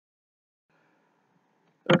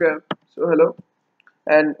Okay, so hello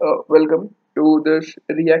and welcome to this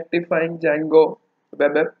reactifying Django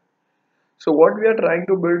web app. So what we are trying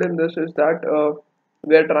to build in this is that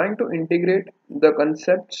we are trying to integrate the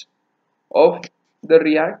concepts of the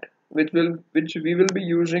React, which we will be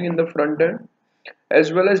using in the front end,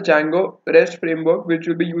 as well as Django Rest Framework, which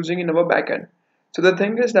we'll be using in our backend. So the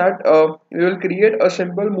thing is that we will create a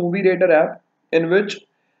simple movie rater app in which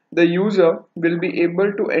the user will be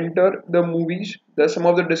able to enter the movies, the some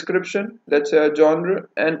of the description, let's say a genre,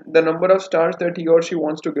 and the number of stars that he or she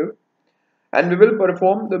wants to give. And we will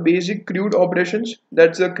perform the basic crude operations,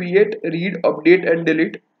 that's a create, read, update, and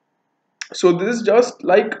delete. So this is just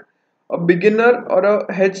like a beginner or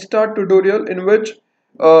a head start tutorial in which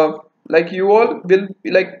uh, like you all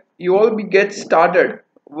be get started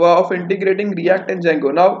of integrating React and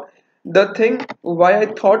Django. Now the thing why I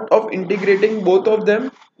thought of integrating both of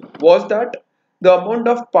them was that the amount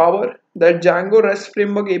of power that Django REST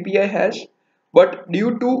framework API has, but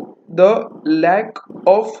due to the lack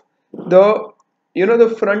of the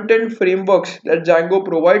the front end frameworks that Django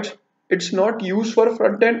provides, it's not used for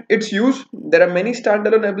front end. It's used, there are many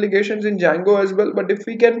standalone applications in Django as well, but if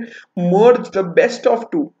we can merge the best of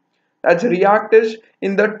two, as React is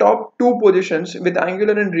in the top two positions with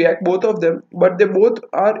Angular and React, both of them, but they both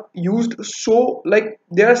are used, so like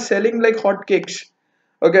they are selling like hotcakes.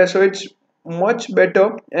 Okay, so it's much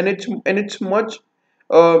better, and it's much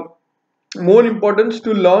uh, more importance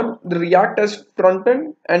to learn the React as front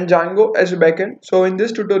end and Django as back end. So in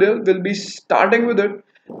this tutorial, we'll be starting with it.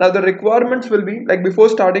 Now the requirements will be like, before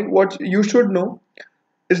starting, what you should know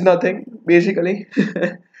is nothing basically.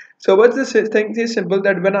 So what's this thing is simple,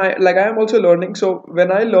 that when I am also learning. So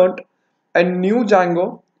when I learned a new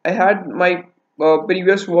Django, I had my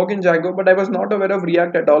previous work in Django, but I was not aware of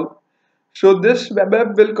React at all. So this web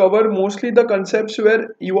app will cover mostly the concepts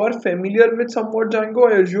where you are familiar with somewhat Django.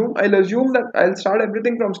 I'll assume that I'll start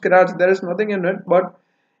everything from scratch. There is nothing in it, but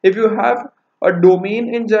if you have a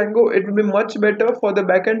domain in Django, it will be much better for the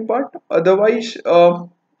backend part. Otherwise,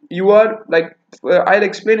 you are like I'll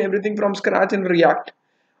explain everything from scratch in React.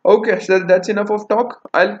 Okay, so that's enough of talk.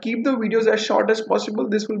 I'll keep the videos as short as possible.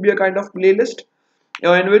 This will be a kind of playlist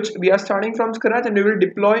in which we are starting from scratch, and we will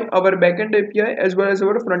deploy our backend API as well as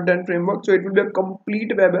our front end framework. So it will be a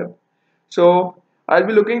complete web app. So I'll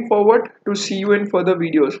be looking forward to see you in further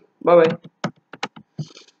videos. Bye bye.